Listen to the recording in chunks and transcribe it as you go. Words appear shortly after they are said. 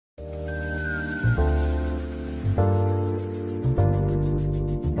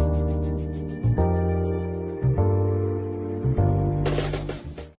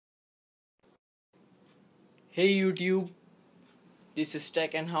Hey YouTube, this is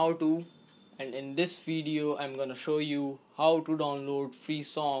Tech and How To, and in this video I'm gonna show you how to download free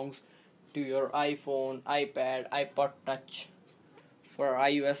songs to your iPhone, iPad, iPod Touch for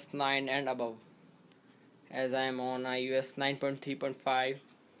iOS 9 and above. As I am on iOS 9.3.5,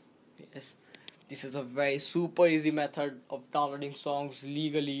 yes, this is a very super easy method of downloading songs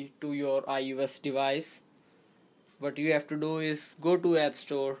legally to your iOS device. What you have to do is go to App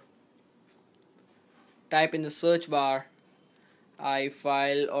Store, type in the search bar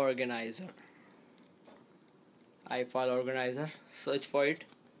IFILE Organizer. IFILE Organizer, search for it.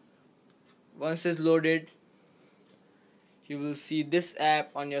 Once it's loaded, you will see this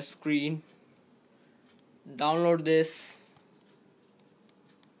app on your screen. Download this.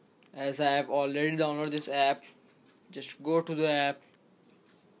 As I have already downloaded this app, just go to the app,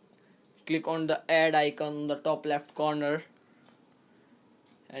 click on the add icon on the top left corner,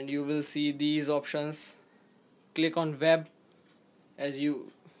 and you will see these options. Click on web as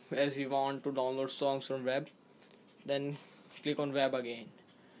we want to download songs from web. Then click on web again.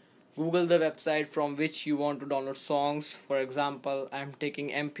 Google the website from which you want to download songs. For example, I am taking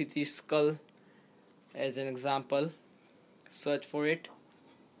MP3 Skull as an example. Search for it.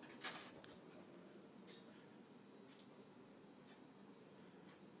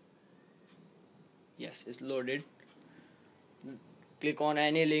 Yes, it's loaded. Click on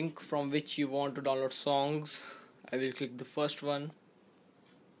any link from which you want to download songs. I will click the first one.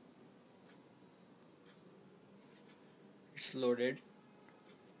 It's loaded.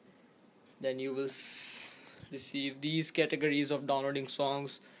 Then you will receive these categories of downloading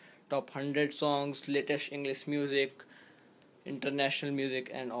songs: top 100 songs, latest English music, international music,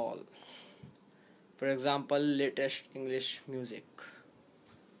 and all. For example, latest English music.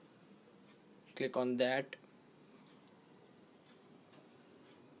 Click on that.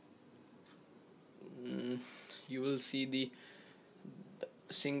 You will see the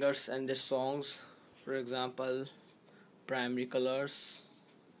singers and their songs. For example, Primary Colors.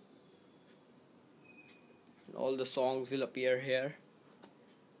 All the songs will appear here.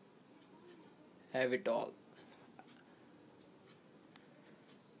 Have it all.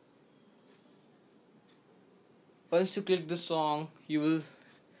 Once you click the song, you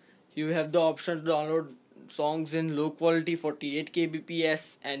have the option to download songs in low quality 48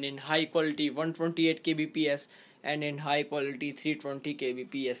 kbps and in high quality 128 kbps and in high quality 320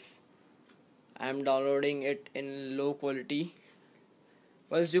 kbps. I am downloading it in low quality.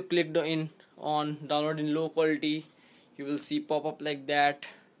 Once you click on download in low quality, you will see pop up like that.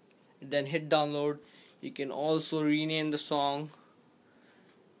 Then hit download. You can also rename the song,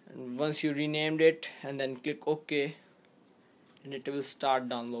 and once you renamed it, and then click OK, and it will start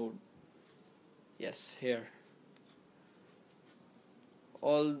download. Yes, here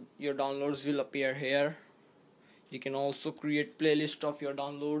all your downloads will appear here. You can also create playlist of your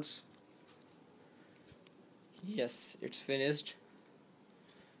downloads. Yes, it's finished,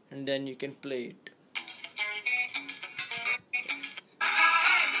 and then you can play it. Yes.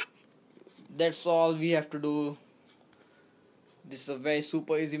 That's all we have to do. This is a very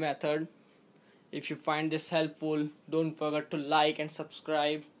super easy method. If you find this helpful, don't forget to like and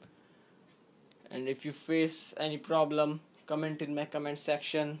subscribe. And if you face any problem, comment in my comment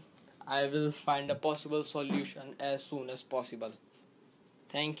section. I will find a possible solution as soon as possible.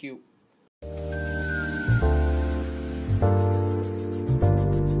 Thank you.